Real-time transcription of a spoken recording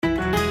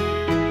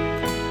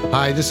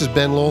Hi, this is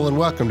Ben Lowell, and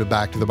welcome to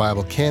Back to the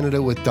Bible Canada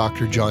with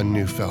Dr. John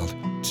Neufeld.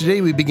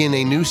 Today we begin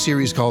a new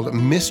series called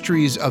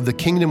Mysteries of the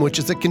Kingdom, which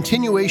is a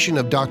continuation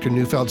of Dr.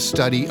 Neufeld's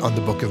study on the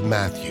book of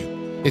Matthew.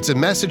 It's a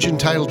message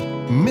entitled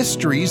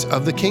Mysteries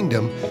of the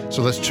Kingdom,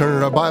 so let's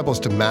turn our Bibles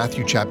to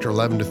Matthew chapter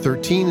 11 to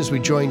 13 as we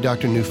join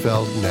Dr.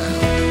 Neufeld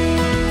now.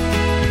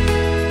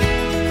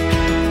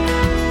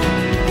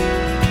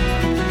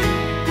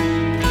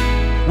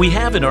 We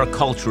have in our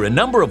culture a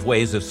number of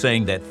ways of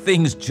saying that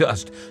things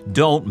just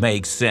don't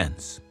make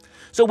sense.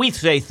 So we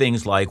say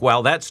things like,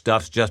 well, that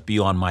stuff's just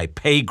beyond my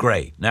pay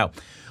grade. Now,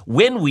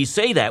 when we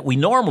say that, we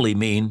normally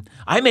mean,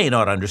 I may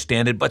not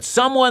understand it, but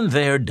someone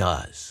there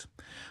does.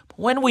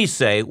 When we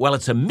say, well,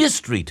 it's a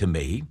mystery to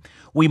me,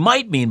 we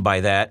might mean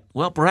by that,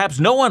 well, perhaps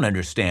no one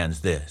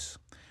understands this.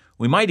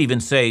 We might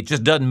even say it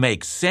just doesn't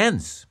make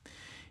sense.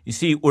 You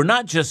see, we're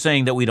not just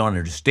saying that we don't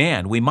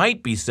understand. We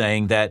might be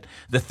saying that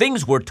the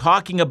things we're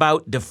talking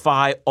about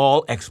defy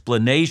all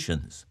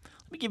explanations.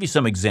 Let me give you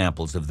some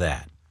examples of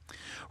that.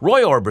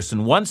 Roy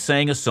Orbison once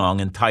sang a song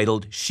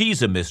entitled,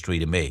 "She's a Mystery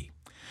to Me."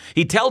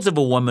 He tells of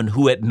a woman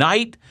who at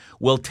night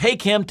will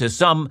take him to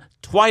some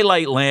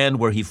twilight land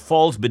where he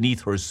falls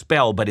beneath her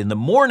spell, but in the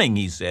morning,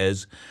 he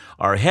says,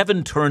 our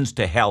heaven turns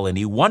to hell, and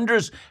he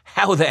wonders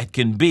how that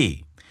can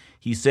be.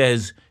 He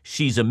says,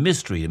 "She's a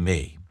mystery to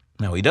me."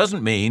 Now, he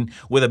doesn't mean,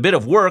 with a bit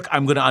of work,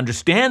 I'm going to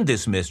understand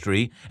this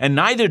mystery, and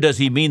neither does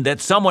he mean that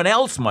someone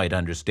else might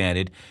understand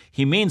it.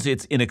 He means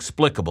it's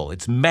inexplicable,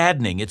 it's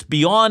maddening, it's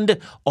beyond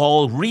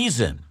all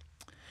reason.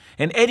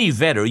 And Eddie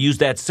Vedder used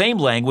that same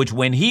language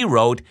when he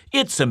wrote,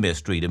 "It's a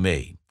mystery to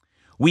me.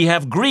 We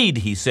have greed,"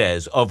 he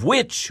says, "of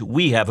which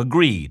we have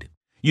agreed.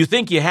 You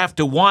think you have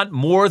to want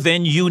more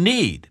than you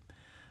need."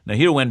 Now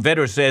here, when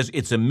Vedder says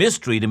it's a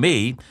mystery to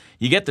me,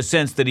 you get the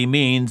sense that he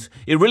means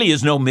it really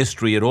is no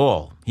mystery at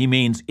all. He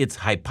means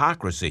it's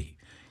hypocrisy.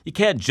 You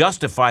can't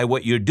justify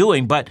what you're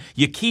doing, but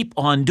you keep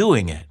on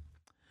doing it.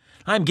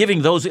 I'm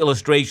giving those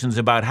illustrations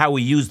about how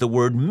we use the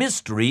word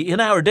mystery in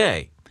our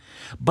day.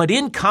 But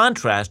in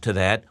contrast to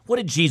that, what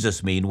did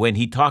Jesus mean when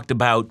he talked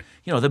about,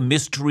 the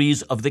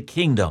mysteries of the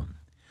kingdom?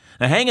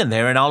 Now hang in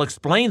there and I'll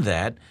explain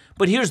that,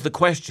 but here's the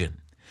question.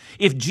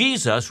 If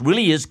Jesus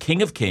really is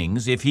King of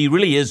Kings, if he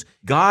really is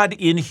God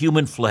in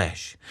human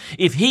flesh,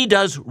 if he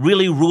does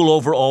really rule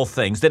over all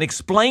things, then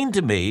explain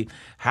to me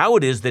how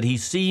it is that he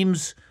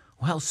seems,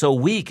 so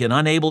weak and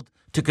unable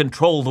to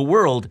control the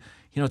world.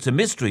 It's a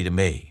mystery to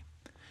me.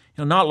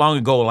 Not long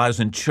ago while I was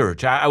in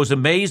church, I was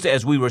amazed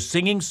as we were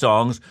singing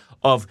songs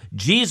of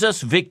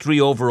Jesus'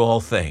 victory over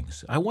all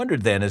things. I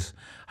wondered then, as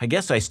I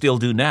guess I still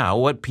do now,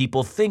 what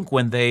people think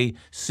when they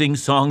sing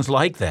songs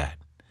like that.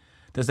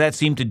 Does that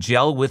seem to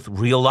gel with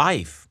real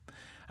life?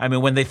 I mean,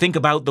 when they think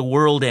about the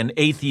world and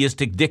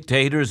atheistic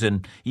dictators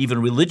and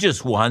even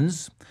religious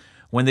ones,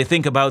 when they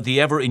think about the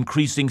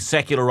ever-increasing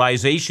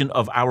secularization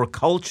of our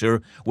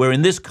culture, where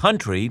in this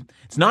country,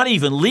 it's not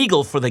even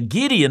legal for the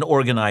Gideon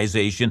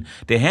organization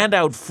to hand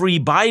out free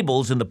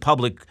Bibles in the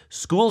public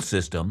school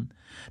system,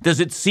 does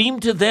it seem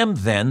to them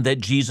then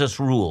that Jesus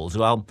rules?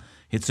 Well,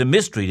 it's a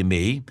mystery to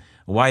me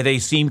why they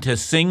seem to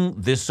sing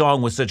this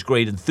song with such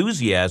great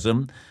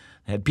enthusiasm.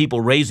 Had people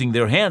raising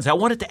their hands. I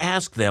wanted to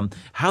ask them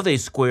how they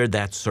squared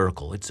that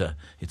circle. It's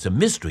a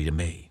mystery to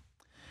me.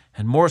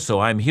 And more so,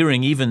 I'm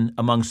hearing even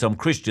among some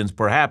Christians,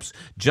 perhaps,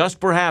 just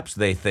perhaps,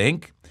 they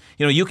think,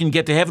 you can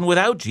get to heaven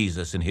without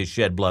Jesus and his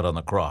shed blood on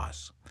the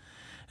cross.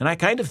 And I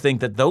kind of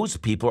think that those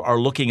people are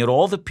looking at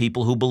all the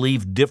people who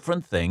believe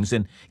different things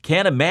and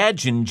can't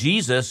imagine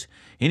Jesus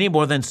any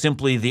more than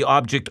simply the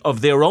object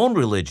of their own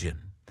religion.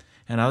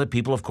 And other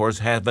people, of course,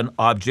 have an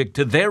object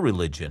to their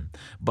religion.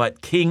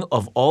 But King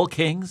of all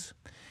kings?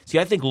 See,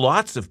 I think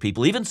lots of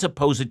people, even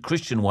supposed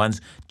Christian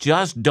ones,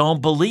 just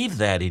don't believe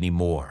that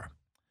anymore.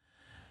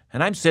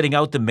 And I'm setting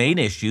out the main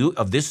issue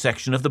of this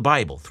section of the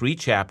Bible, 3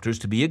 chapters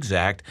to be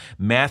exact,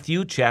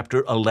 Matthew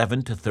chapter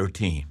 11 to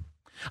 13.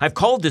 I've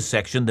called this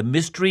section the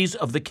Mysteries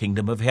of the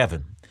Kingdom of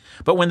Heaven.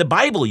 But when the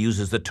Bible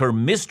uses the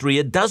term mystery,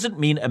 it doesn't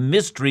mean a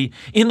mystery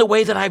in the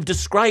way that I've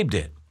described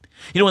it.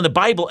 In the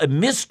Bible, a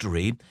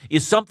mystery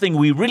is something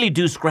we really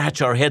do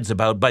scratch our heads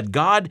about, but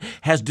God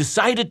has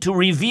decided to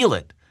reveal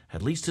it,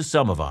 at least to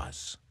some of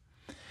us.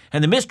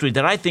 And the mystery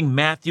that I think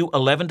Matthew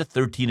 11 to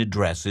 13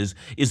 addresses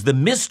is the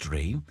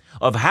mystery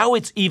of how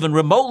it's even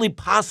remotely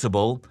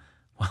possible,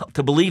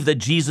 to believe that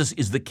Jesus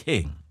is the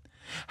King.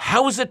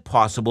 How is it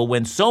possible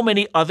when so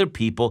many other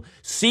people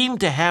seem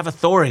to have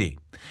authority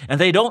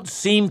and they don't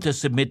seem to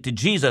submit to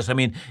Jesus? I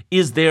mean,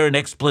 is there an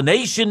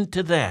explanation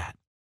to that?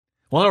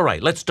 Well, all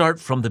right, let's start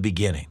from the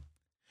beginning.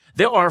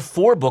 There are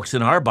 4 books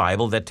in our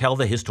Bible that tell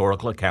the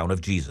historical account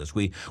of Jesus.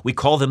 We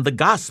call them the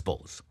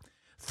Gospels.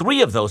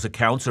 3 of those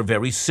accounts are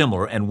very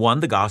similar, and one,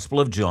 the Gospel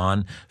of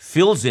John,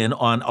 fills in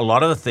on a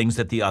lot of the things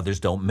that the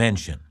others don't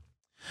mention.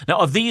 Now,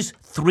 of these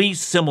 3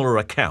 similar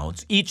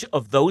accounts, each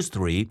of those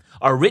 3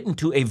 are written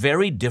to a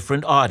very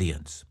different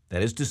audience.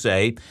 That is to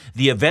say,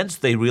 the events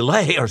they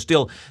relay are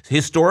still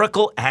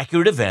historical,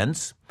 accurate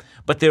events,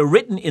 but they're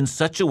written in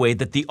such a way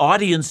that the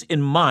audience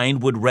in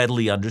mind would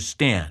readily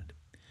understand.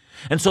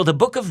 And so the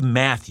book of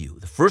Matthew,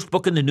 the first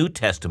book in the New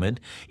Testament,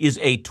 is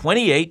a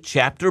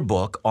 28-chapter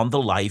book on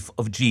the life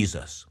of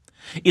Jesus.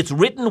 It's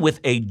written with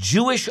a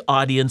Jewish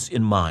audience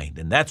in mind,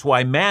 and that's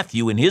why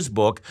Matthew, in his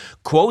book,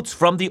 quotes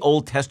from the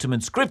Old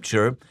Testament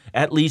scripture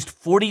at least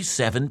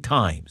 47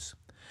 times.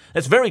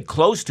 That's very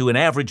close to an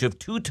average of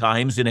 2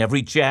 times in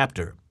every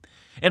chapter.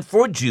 And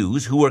for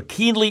Jews who are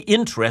keenly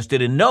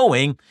interested in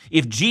knowing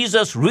if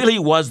Jesus really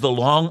was the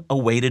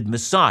long-awaited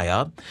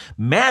Messiah,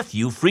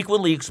 Matthew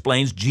frequently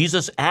explains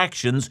Jesus'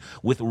 actions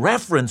with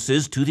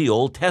references to the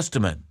Old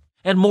Testament.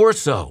 And more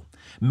so,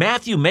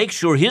 Matthew makes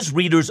sure his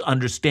readers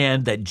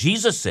understand that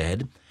Jesus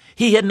said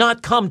he had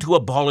not come to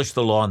abolish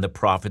the law and the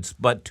prophets,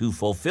 but to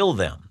fulfill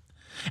them.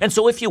 And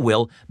so, if you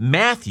will,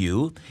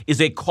 Matthew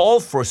is a call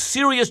for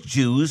serious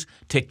Jews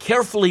to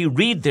carefully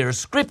read their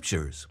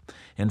scriptures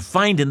and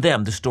find in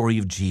them the story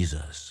of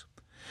Jesus.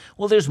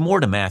 Well, there's more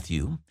to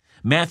Matthew.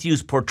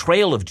 Matthew's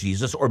portrayal of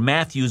Jesus, or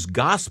Matthew's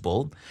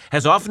gospel,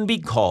 has often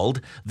been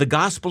called the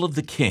gospel of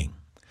the king.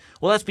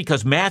 Well, that's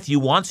because Matthew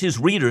wants his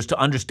readers to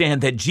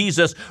understand that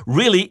Jesus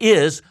really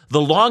is the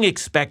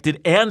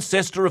long-expected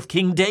ancestor of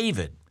King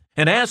David.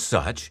 And as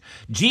such,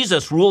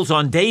 Jesus rules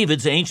on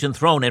David's ancient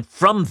throne, and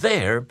from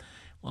there,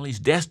 well, he's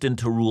destined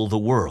to rule the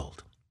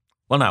world.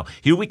 Well, now,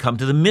 here we come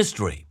to the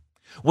mystery.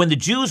 When the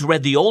Jews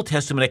read the Old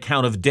Testament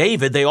account of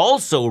David, they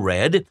also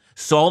read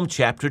Psalm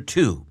chapter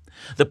 2,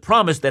 the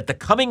promise that the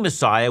coming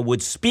Messiah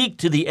would speak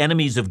to the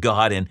enemies of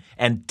God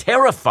and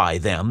terrify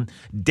them,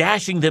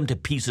 dashing them to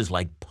pieces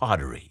like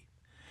pottery.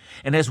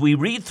 And as we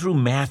read through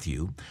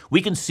Matthew,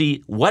 we can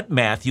see what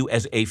Matthew,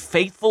 as a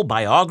faithful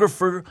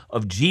biographer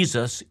of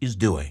Jesus, is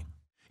doing.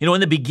 You know,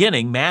 in the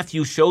beginning,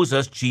 Matthew shows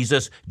us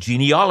Jesus'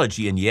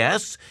 genealogy, and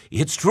yes,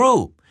 it's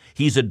true.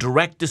 He's a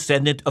direct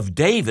descendant of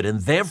David, and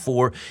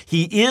therefore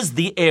he is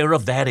the heir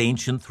of that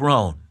ancient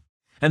throne.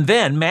 And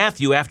then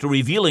Matthew, after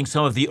revealing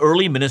some of the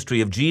early ministry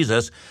of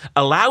Jesus,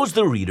 allows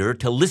the reader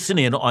to listen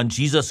in on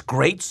Jesus'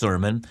 great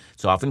sermon.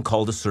 It's often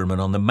called the Sermon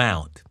on the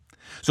Mount.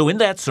 So in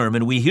that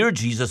sermon, we hear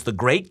Jesus, the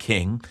great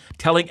king,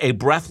 telling a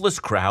breathless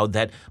crowd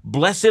that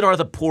blessed are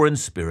the poor in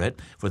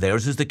spirit, for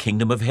theirs is the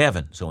kingdom of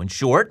heaven. So in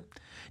short,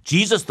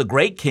 Jesus, the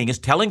great king, is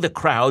telling the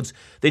crowds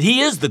that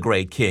he is the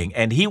great king,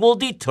 and he will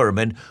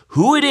determine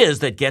who it is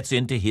that gets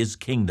into his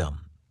kingdom.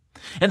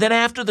 And then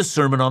after the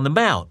Sermon on the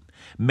Mount,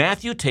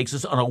 Matthew takes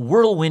us on a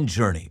whirlwind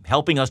journey,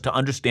 helping us to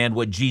understand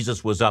what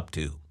Jesus was up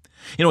to.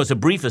 You know, as a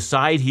brief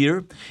aside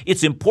here,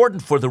 it's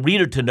important for the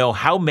reader to know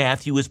how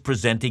Matthew is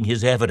presenting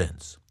his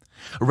evidence.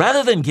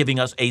 Rather than giving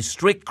us a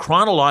strict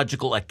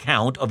chronological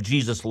account of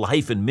Jesus'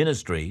 life and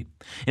ministry,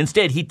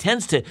 instead he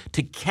tends to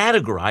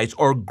categorize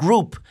or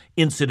group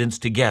incidents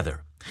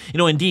together. You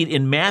know, indeed,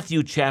 in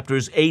Matthew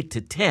chapters 8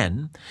 to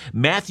 10,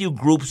 Matthew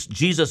groups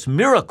Jesus'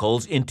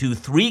 miracles into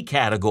 3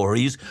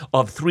 categories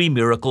of 3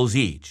 miracles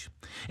each.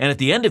 And at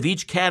the end of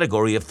each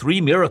category of 3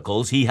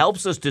 miracles, he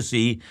helps us to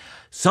see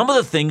some of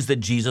the things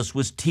that Jesus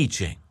was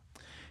teaching.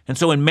 And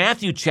so in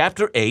Matthew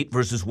chapter 8,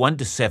 verses 1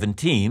 to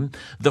 17,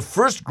 the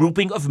first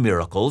grouping of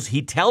miracles,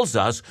 he tells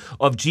us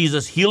of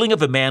Jesus' healing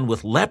of a man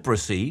with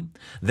leprosy,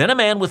 then a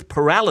man with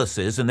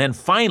paralysis, and then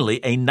finally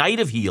a night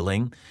of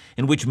healing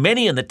in which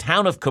many in the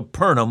town of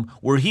Capernaum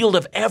were healed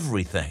of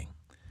everything.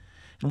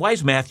 And why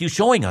is Matthew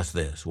showing us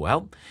this?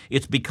 Well,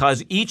 it's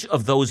because each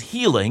of those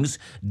healings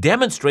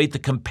demonstrate the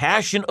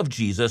compassion of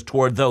Jesus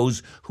toward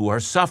those who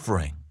are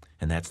suffering.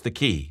 And that's the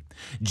key.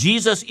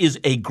 Jesus is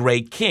a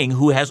great king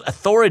who has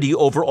authority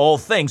over all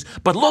things.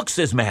 But look,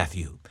 says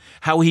Matthew,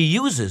 how he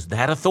uses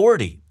that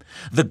authority.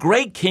 The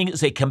great king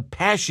is a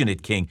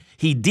compassionate king.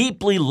 He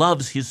deeply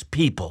loves his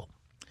people.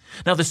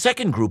 Now, the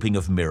second grouping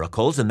of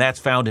miracles, and that's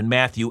found in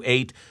Matthew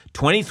 8,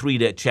 23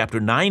 to chapter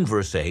 9,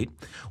 verse 8,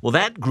 well,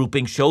 that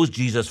grouping shows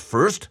Jesus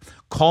first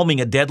calming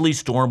a deadly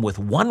storm with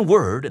one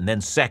word, and then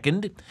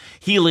second,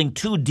 healing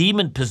 2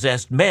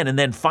 demon-possessed men, and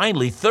then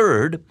finally,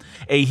 third,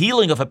 a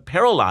healing of a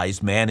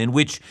paralyzed man in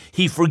which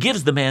he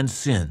forgives the man's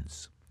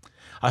sins.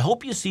 I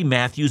hope you see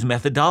Matthew's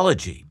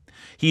methodology.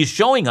 He is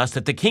showing us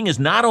that the king is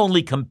not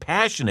only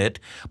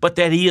compassionate, but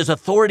that he has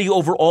authority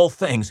over all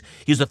things.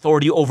 He has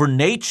authority over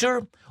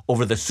nature,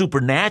 over the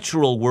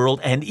supernatural world,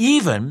 and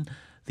even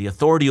the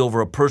authority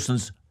over a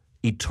person's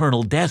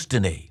eternal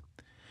destiny.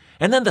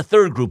 And then the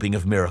third grouping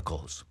of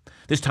miracles.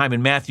 This time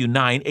in Matthew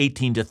 9,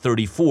 18 to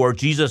 34,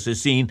 Jesus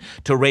is seen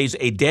to raise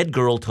a dead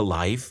girl to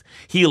life,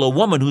 heal a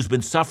woman who's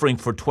been suffering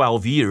for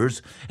 12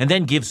 years, and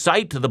then give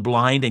sight to the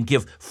blind and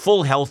give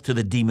full health to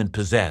the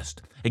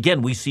demon-possessed.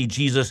 Again, we see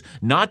Jesus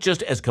not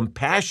just as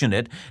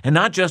compassionate and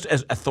not just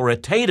as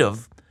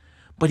authoritative,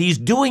 but he's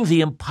doing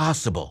the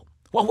impossible.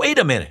 Well, wait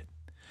a minute.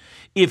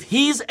 If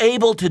he's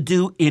able to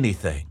do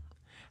anything,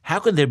 how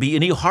can there be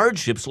any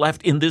hardships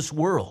left in this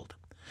world?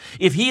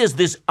 If he is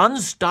this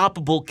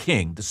unstoppable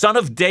king, the son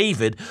of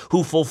David,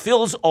 who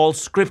fulfills all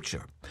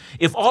scripture,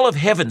 if all of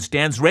heaven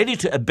stands ready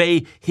to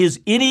obey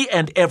his any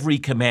and every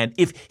command,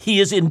 if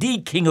he is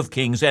indeed King of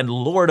kings and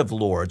Lord of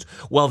lords,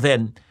 well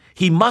then,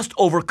 he must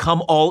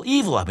overcome all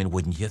evil. I mean,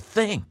 wouldn't you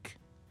think?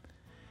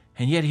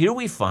 And yet here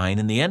we find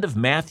in the end of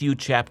Matthew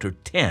chapter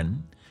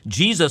 10,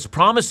 Jesus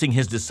promising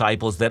his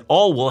disciples that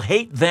all will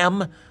hate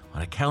them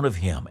on account of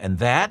him, and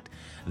that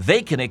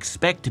they can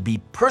expect to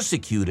be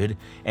persecuted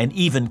and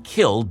even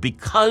killed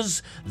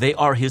because they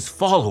are his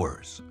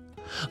followers.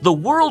 The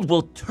world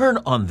will turn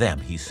on them,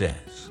 he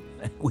says.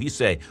 We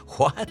say,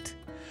 what?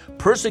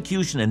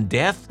 Persecution and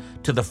death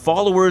to the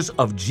followers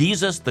of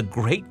Jesus, the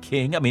great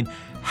King? I mean,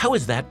 how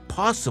is that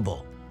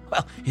possible?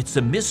 Well, it's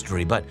a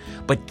mystery, but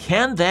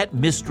can that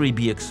mystery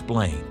be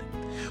explained?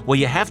 Well,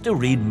 you have to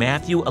read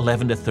Matthew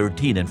 11 to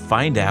 13 and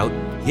find out,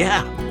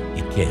 yeah,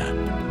 it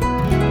can.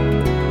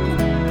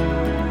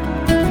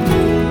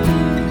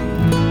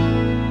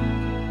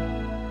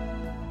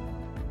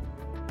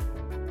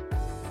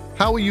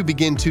 How will you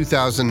begin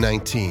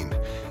 2019?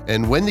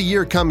 And when the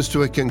year comes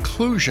to a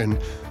conclusion,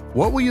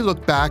 what will you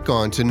look back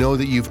on to know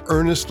that you've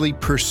earnestly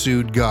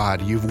pursued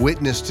God, you've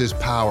witnessed his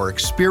power,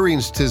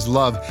 experienced his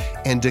love,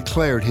 and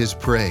declared his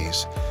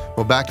praise?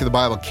 Well, Back to the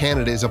Bible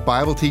Canada is a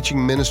Bible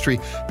teaching ministry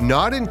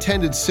not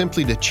intended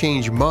simply to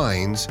change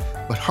minds,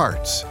 but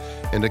hearts,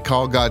 and to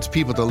call God's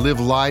people to live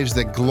lives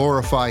that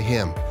glorify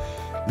him.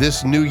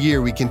 This new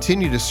year, we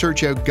continue to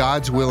search out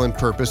God's will and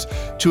purpose,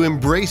 to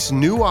embrace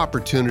new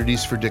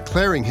opportunities for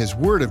declaring his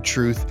word of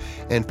truth,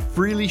 and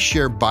freely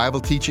share Bible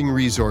teaching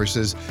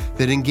resources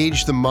that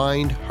engage the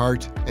mind,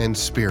 heart, and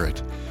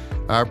spirit.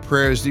 Our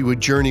prayer is that you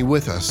would journey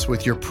with us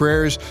with your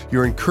prayers,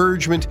 your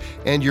encouragement,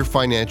 and your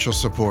financial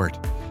support.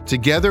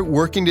 Together,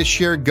 working to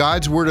share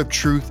God's word of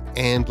truth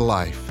and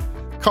life.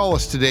 Call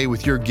us today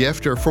with your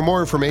gift, or for more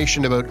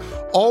information about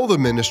all the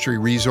ministry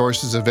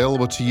resources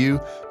available to you,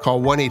 call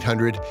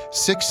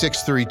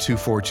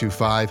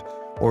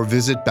 1-800-663-2425 or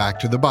visit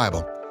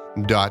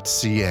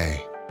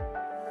backtothebible.ca.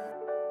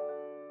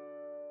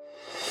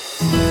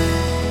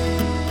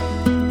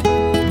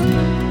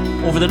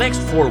 Over the next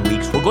 4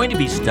 weeks, we're going to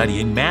be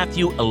studying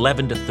Matthew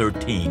 11 to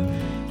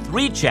 13,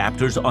 3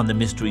 chapters on the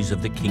mysteries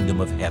of the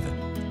kingdom of heaven.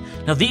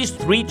 Now, these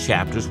 3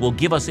 chapters will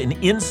give us an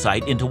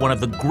insight into one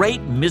of the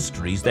great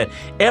mysteries that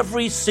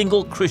every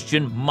single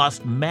Christian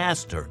must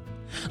master.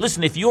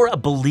 Listen, if you're a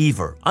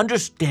believer,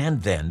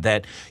 understand then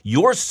that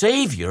your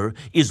Savior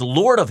is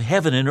Lord of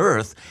heaven and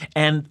earth,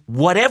 and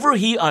whatever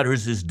he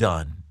utters is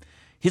done.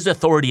 His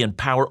authority and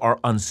power are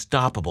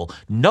unstoppable.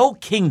 No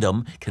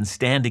kingdom can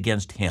stand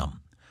against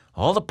him.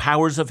 All the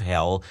powers of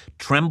hell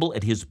tremble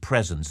at his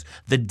presence.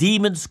 The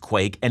demons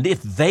quake, and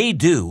if they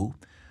do,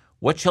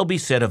 what shall be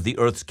said of the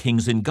earth's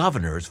kings and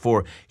governors,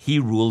 for he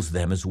rules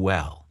them as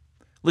well?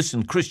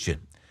 Listen,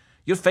 Christian,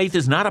 your faith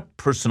is not a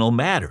personal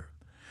matter.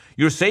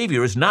 Your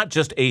Savior is not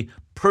just a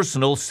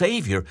personal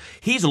Savior.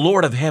 He's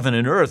Lord of heaven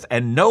and earth,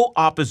 and no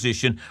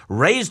opposition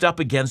raised up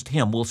against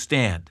him will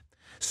stand.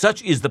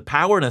 Such is the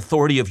power and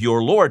authority of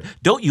your Lord.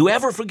 Don't you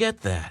ever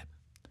forget that.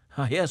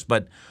 Yes,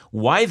 but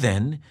why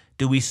then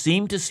do we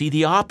seem to see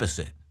the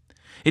opposite?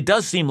 It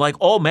does seem like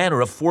all manner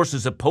of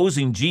forces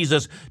opposing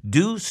Jesus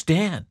do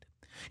stand.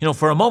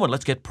 For a moment,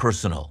 let's get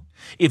personal.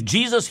 If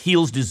Jesus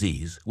heals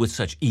disease with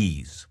such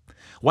ease,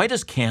 why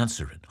does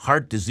cancer and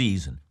heart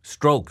disease and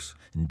strokes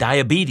and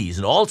diabetes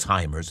and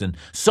Alzheimer's and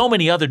so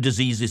many other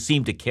diseases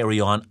seem to carry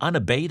on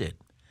unabated?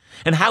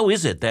 And how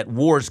is it that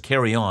wars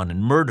carry on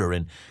and murder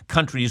in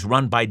countries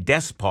run by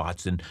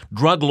despots and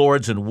drug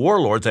lords and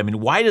warlords? I mean,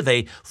 why do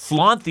they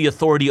flaunt the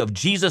authority of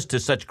Jesus to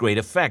such great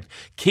effect?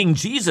 King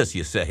Jesus,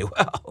 you say?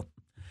 Well,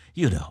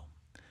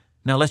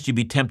 Now, lest you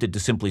be tempted to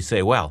simply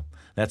say, well,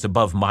 that's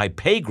above my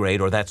pay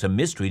grade, or that's a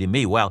mystery to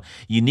me. Well,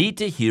 you need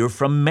to hear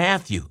from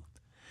Matthew.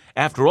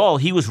 After all,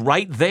 he was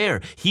right there.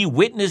 He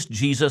witnessed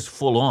Jesus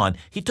full on.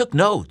 He took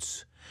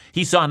notes.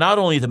 He saw not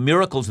only the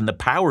miracles and the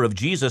power of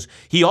Jesus,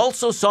 he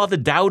also saw the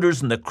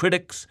doubters and the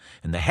critics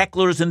and the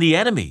hecklers and the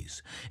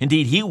enemies.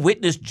 Indeed, he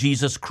witnessed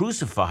Jesus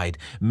crucified.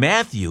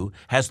 Matthew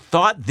has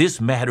thought this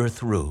matter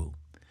through.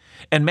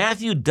 And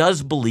Matthew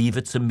does believe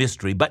it's a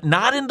mystery, but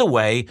not in the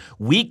way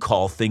we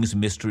call things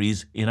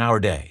mysteries in our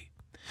day.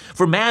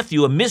 For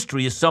Matthew, a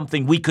mystery is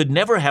something we could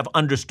never have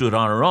understood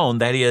on our own.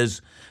 That is,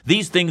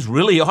 these things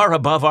really are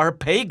above our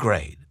pay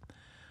grade.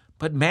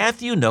 But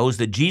Matthew knows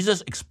that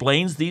Jesus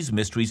explains these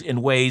mysteries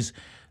in ways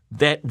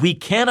that we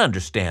can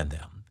understand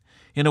them,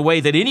 in a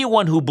way that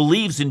anyone who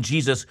believes in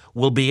Jesus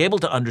will be able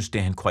to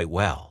understand quite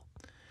well.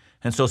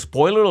 And so,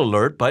 spoiler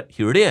alert, but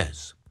here it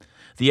is.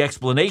 The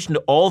explanation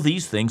to all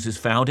these things is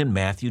found in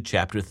Matthew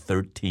chapter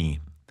 13.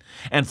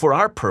 And for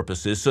our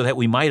purposes, so that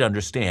we might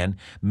understand,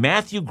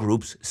 Matthew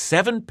groups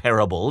 7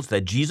 parables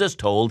that Jesus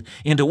told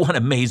into one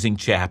amazing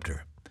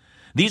chapter.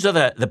 These are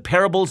the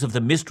parables of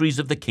the mysteries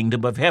of the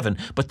kingdom of heaven,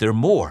 but there are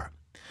more.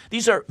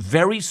 These are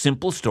very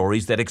simple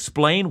stories that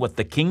explain what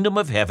the kingdom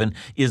of heaven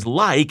is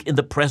like in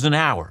the present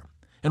hour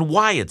and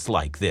why it's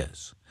like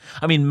this.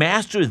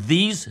 Master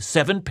these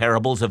 7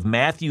 parables of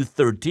Matthew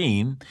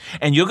 13,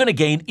 and you're going to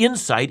gain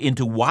insight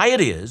into why it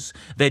is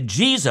that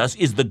Jesus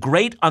is the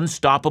great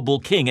unstoppable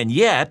king, and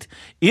yet,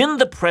 in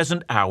the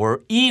present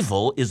hour,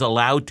 evil is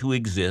allowed to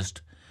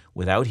exist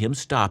without him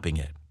stopping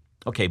it.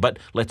 Okay, but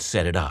let's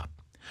set it up.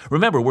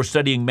 Remember, we're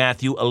studying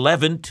Matthew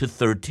 11 to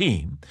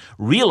 13,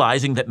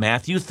 realizing that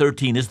Matthew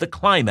 13 is the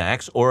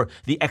climax or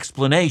the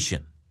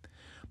explanation.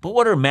 But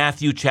what are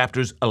Matthew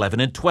chapters 11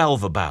 and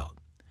 12 about?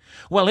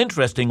 Well,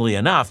 interestingly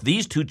enough,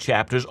 these two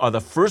chapters are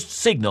the first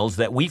signals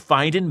that we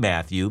find in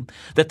Matthew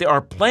that there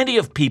are plenty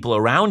of people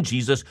around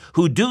Jesus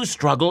who do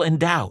struggle and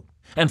doubt.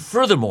 And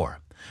furthermore,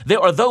 there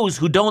are those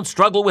who don't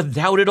struggle with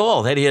doubt at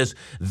all. That is,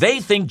 they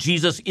think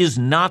Jesus is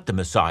not the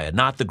Messiah,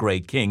 not the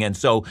great king, and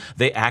so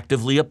they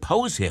actively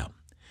oppose him.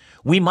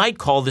 We might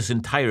call this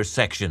entire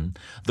section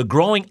the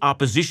growing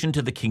opposition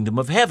to the kingdom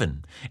of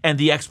heaven, and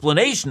the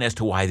explanation as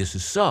to why this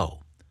is so.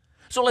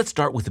 So let's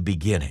start with the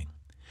beginning.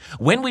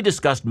 When we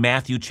discussed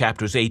Matthew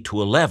chapters 8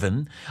 to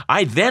 11,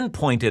 I then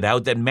pointed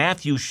out that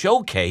Matthew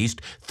showcased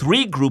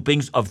three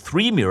groupings of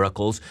three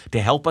miracles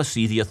to help us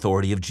see the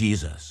authority of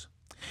Jesus.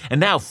 And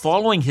now,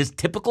 following his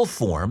typical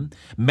form,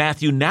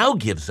 Matthew now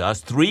gives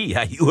us three,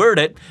 you heard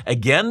it,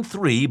 again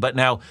three, but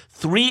now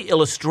three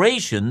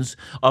illustrations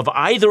of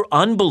either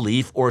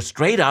unbelief or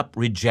straight-up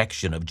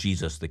rejection of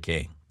Jesus the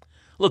King.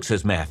 Look,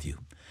 says Matthew,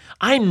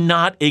 I'm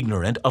not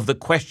ignorant of the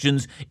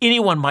questions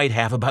anyone might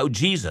have about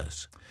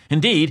Jesus.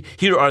 Indeed,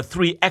 here are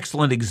three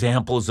excellent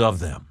examples of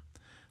them.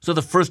 So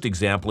the first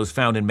example is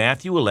found in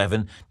Matthew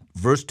 11,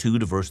 verse 2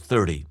 to verse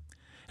 30,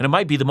 and it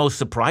might be the most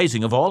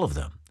surprising of all of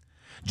them.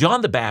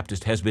 John the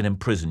Baptist has been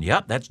imprisoned.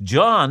 Yep, that's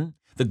John,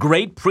 the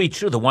great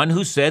preacher, the one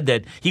who said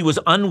that he was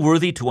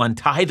unworthy to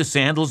untie the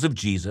sandals of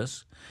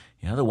Jesus.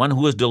 The one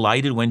who was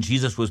delighted when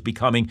Jesus was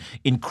becoming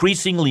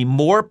increasingly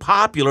more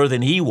popular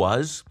than he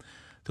was.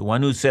 The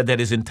one who said that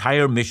his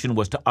entire mission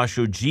was to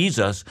usher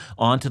Jesus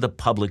onto the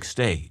public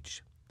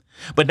stage.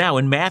 But now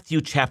in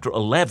Matthew chapter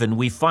 11,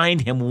 we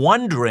find him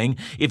wondering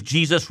if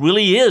Jesus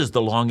really is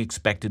the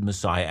long-expected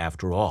Messiah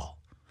after all.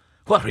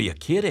 What, are you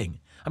kidding?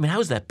 I mean,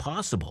 how is that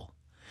possible?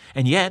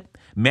 And yet,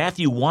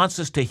 Matthew wants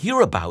us to hear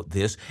about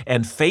this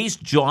and face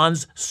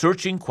John's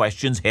searching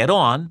questions head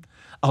on,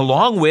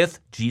 along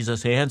with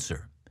Jesus'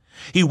 answer.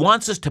 He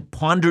wants us to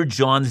ponder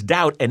John's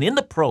doubt and in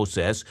the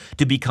process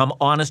to become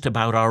honest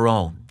about our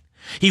own.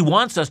 He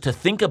wants us to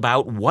think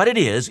about what it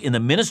is in the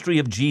ministry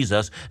of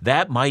Jesus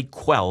that might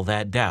quell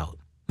that doubt.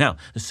 Now,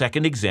 the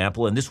second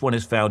example, and this one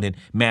is found in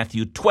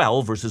Matthew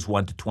 12, verses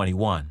 1 to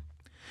 21.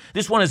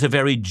 This one is a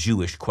very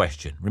Jewish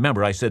question.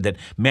 Remember, I said that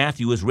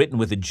Matthew is written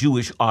with a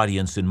Jewish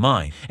audience in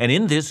mind. And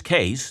in this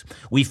case,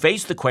 we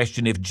face the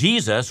question if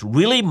Jesus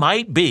really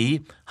might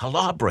be a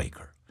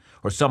lawbreaker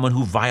or someone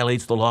who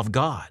violates the law of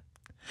God.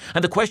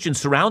 And the question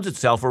surrounds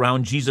itself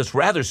around Jesus'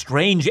 rather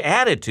strange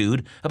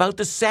attitude about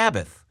the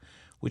Sabbath,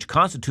 which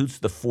constitutes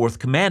the fourth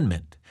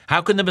commandment.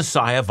 How can the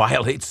Messiah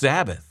violate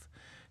Sabbath?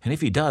 And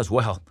if he does,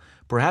 well,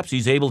 perhaps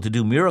he's able to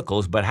do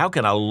miracles, but how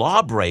can a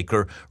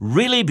lawbreaker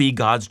really be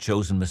God's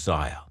chosen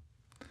Messiah?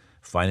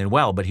 Fine and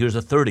well, but here's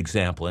a third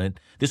example, and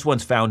this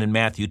one's found in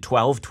Matthew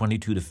 12,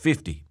 22 to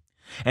 50.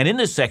 And in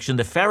this section,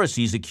 the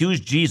Pharisees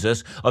accused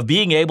Jesus of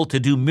being able to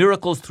do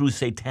miracles through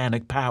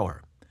satanic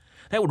power.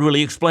 That would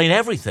really explain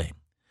everything.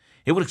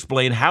 It would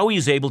explain how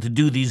he's able to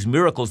do these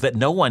miracles that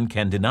no one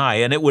can deny,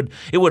 and it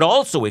would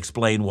also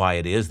explain why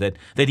it is that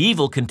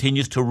evil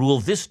continues to rule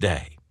this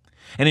day.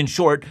 And in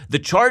short, the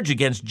charge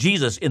against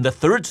Jesus in the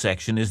third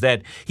section is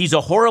that he's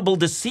a horrible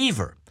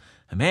deceiver,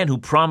 a man who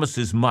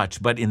promises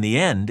much, but in the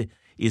end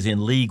is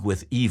in league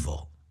with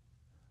evil.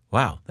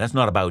 Wow, that's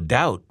not about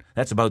doubt.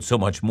 That's about so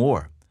much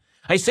more.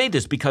 I say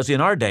this because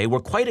in our day, we're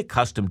quite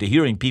accustomed to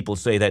hearing people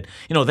say that,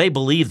 they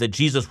believe that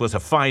Jesus was a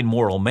fine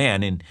moral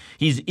man, and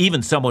he's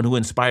even someone who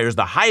inspires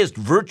the highest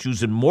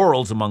virtues and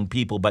morals among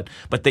people, but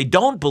they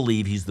don't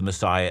believe he's the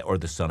Messiah or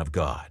the Son of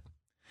God.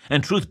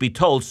 And truth be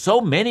told,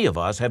 so many of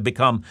us have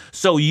become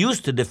so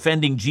used to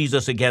defending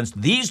Jesus against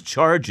these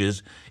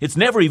charges, it's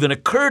never even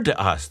occurred to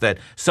us that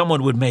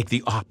someone would make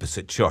the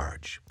opposite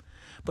charge.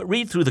 But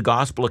read through the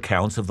gospel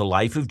accounts of the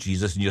life of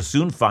Jesus, and you'll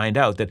soon find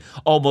out that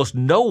almost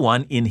no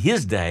one in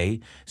his day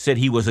said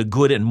he was a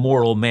good and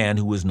moral man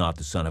who was not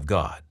the Son of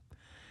God.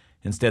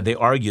 Instead, they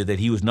argued that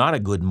he was not a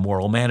good and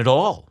moral man at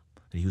all,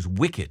 that he was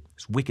wicked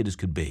as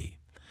could be.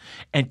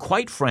 And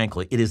quite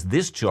frankly, it is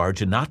this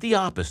charge and not the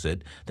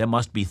opposite that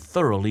must be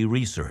thoroughly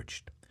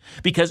researched.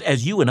 Because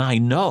as you and I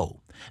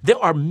know, there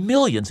are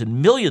millions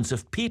and millions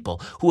of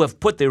people who have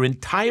put their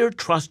entire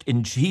trust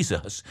in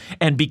Jesus,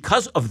 and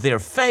because of their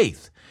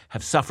faith,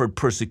 have suffered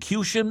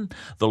persecution,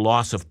 the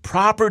loss of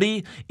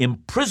property,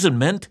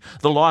 imprisonment,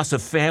 the loss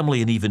of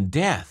family, and even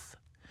death.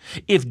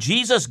 If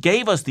Jesus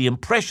gave us the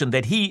impression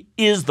that he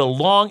is the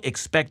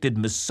long-expected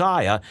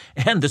Messiah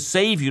and the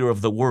Savior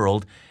of the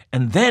world,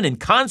 and then, in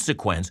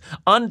consequence,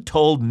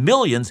 untold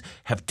millions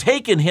have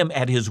taken him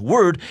at his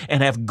word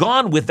and have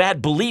gone with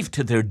that belief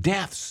to their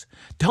deaths,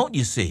 don't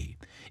you see?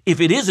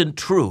 If it isn't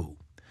true,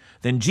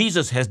 then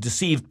Jesus has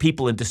deceived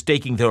people into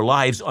staking their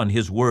lives on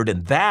his word,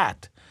 and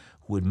that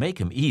would make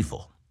him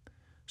evil.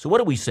 So what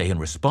do we say in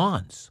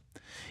response?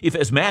 If,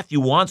 as Matthew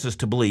wants us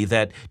to believe,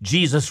 that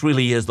Jesus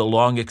really is the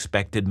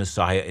long-expected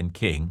Messiah and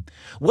King,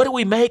 what do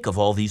we make of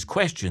all these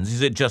questions?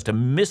 Is it just a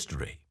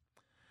mystery?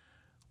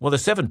 Well, the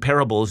 7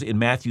 parables in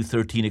Matthew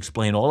 13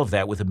 explain all of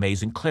that with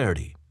amazing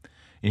clarity.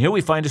 And here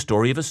we find a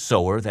story of a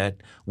sower that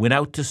went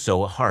out to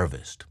sow a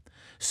harvest.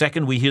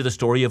 Second, we hear the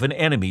story of an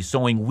enemy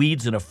sowing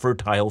weeds in a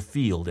fertile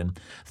field. And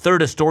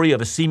third, a story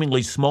of a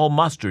seemingly small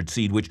mustard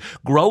seed which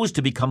grows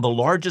to become the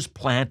largest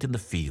plant in the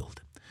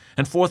field.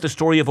 And fourth, the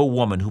story of a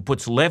woman who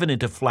puts leaven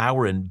into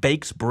flour and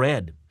bakes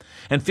bread.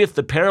 And fifth,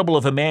 the parable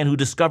of a man who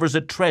discovers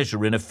a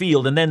treasure in a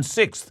field. And then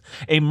sixth,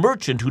 a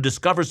merchant who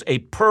discovers a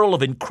pearl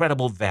of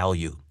incredible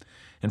value.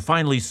 And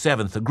finally,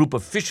 seventh, a group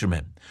of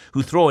fishermen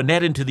who throw a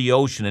net into the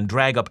ocean and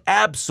drag up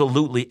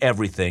absolutely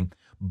everything,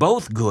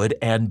 both good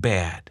and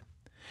bad.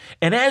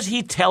 And as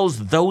he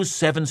tells those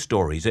 7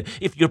 stories,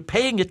 if you're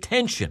paying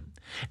attention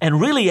and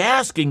really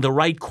asking the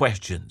right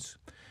questions,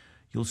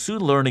 you'll soon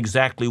learn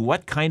exactly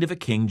what kind of a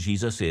king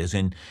Jesus is,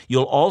 and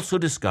you'll also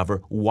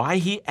discover why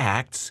he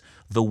acts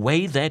the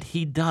way that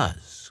he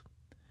does.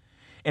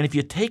 And if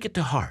you take it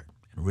to heart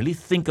and really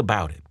think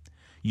about it,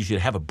 you should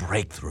have a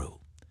breakthrough.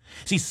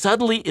 See,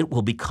 suddenly it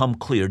will become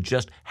clear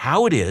just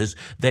how it is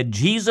that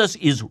Jesus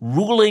is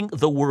ruling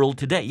the world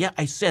today. Yeah,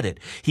 I said it.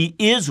 He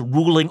is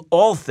ruling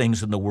all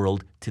things in the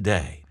world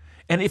today.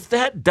 And if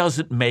that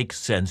doesn't make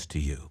sense to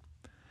you,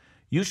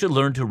 you should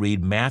learn to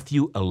read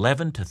Matthew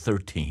 11 to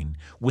 13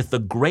 with the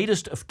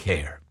greatest of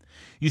care.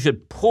 You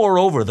should pore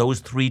over those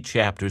 3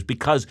 chapters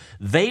because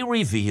they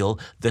reveal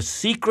the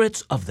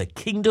secrets of the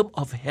kingdom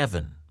of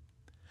heaven.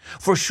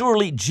 For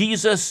surely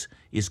Jesus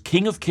is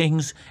King of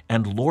kings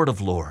and Lord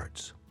of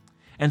lords.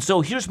 And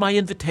so here's my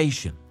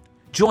invitation.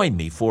 Join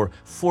me for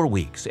 4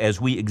 weeks as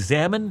we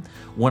examine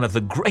one of the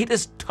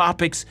greatest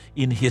topics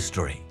in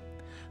history,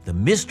 the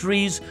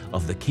mysteries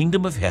of the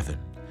kingdom of heaven.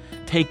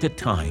 Take the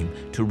time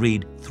to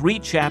read 3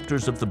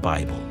 chapters of the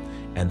Bible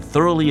and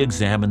thoroughly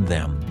examine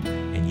them,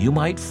 and you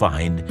might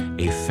find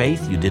a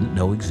faith you didn't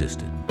know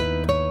existed.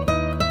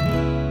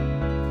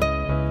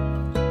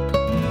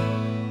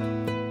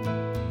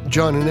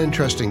 John, an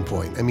interesting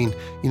point. I mean,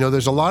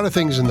 there's a lot of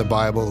things in the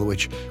Bible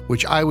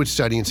which I would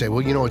study and say,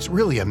 well, it's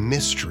really a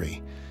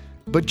mystery.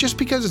 But just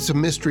because it's a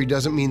mystery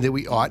doesn't mean that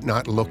we ought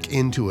not look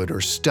into it or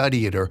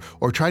study it or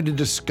try to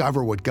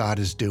discover what God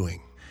is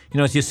doing.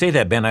 As you say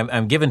that, Ben,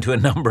 I'm given to a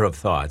number of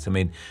thoughts. I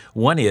mean,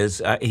 one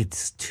is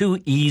it's too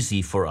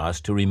easy for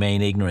us to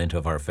remain ignorant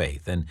of our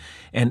faith. And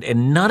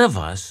none of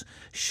us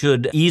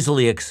should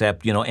easily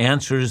accept,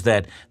 answers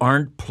that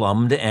aren't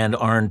plumbed and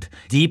aren't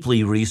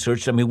deeply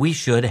researched. I mean, we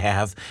should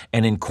have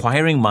an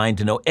inquiring mind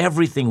to know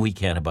everything we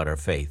can about our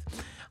faith.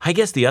 I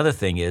guess the other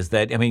thing is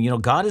that,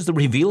 God is the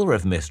revealer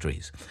of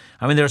mysteries.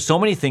 There are so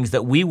many things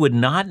that we would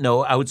not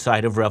know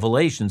outside of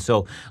Revelation.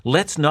 So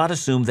let's not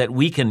assume that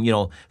we can,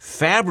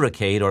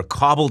 fabricate or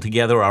cobble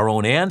together our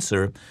own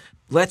answer.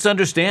 Let's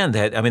understand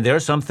that, there are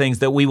some things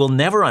that we will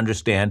never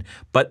understand,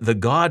 but the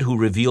God who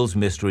reveals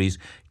mysteries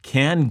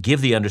can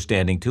give the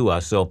understanding to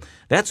us. So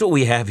that's what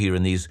we have here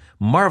in these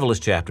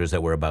marvelous chapters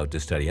that we're about to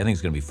study. I think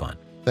it's going to be fun.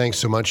 Thanks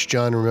so much,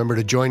 John. Remember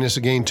to join us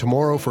again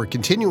tomorrow for a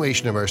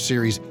continuation of our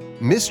series,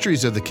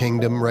 Mysteries of the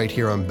Kingdom, right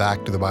here on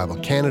Back to the Bible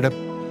Canada,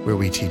 where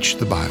we teach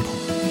the Bible.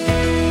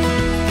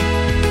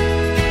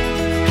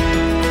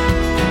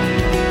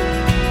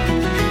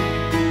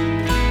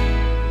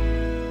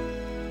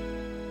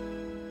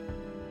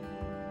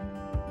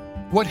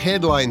 What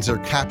headlines are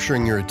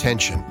capturing your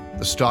attention?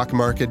 The stock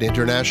market,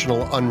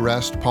 international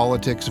unrest,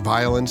 politics,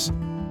 violence?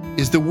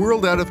 Is the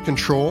world out of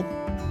control?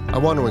 I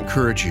want to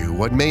encourage you,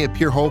 what may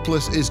appear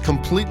hopeless is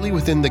completely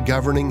within the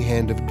governing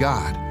hand of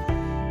God.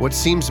 What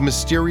seems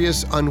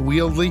mysterious,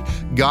 unwieldy,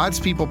 God's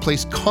people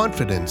place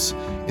confidence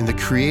in the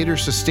Creator,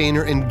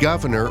 Sustainer, and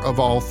Governor of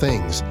all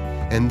things.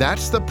 And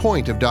that's the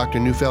point of Dr.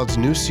 Neufeld's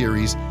new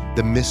series,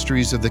 The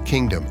Mysteries of the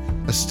Kingdom,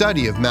 a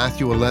study of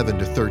Matthew 11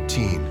 to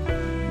 13.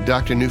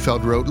 Dr.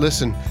 Neufeld wrote,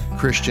 "Listen,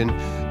 Christian,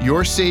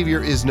 your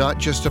Savior is not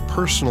just a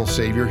personal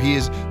Savior. He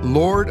is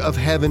Lord of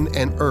heaven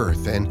and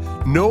earth, and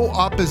no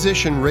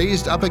opposition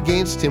raised up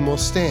against him will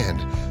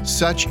stand.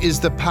 Such is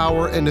the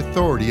power and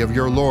authority of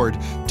your Lord.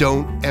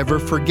 Don't ever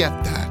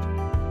forget that."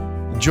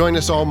 Join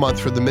us all month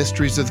for the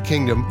Mysteries of the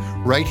Kingdom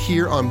right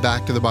here on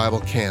Back to the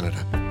Bible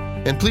Canada.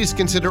 And please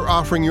consider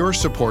offering your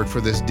support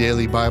for this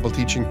daily Bible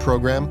teaching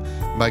program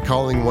by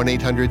calling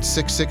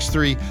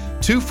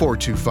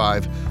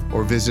 1-800-663-2425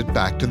 or visit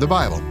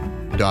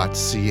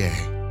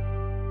backtothebible.ca.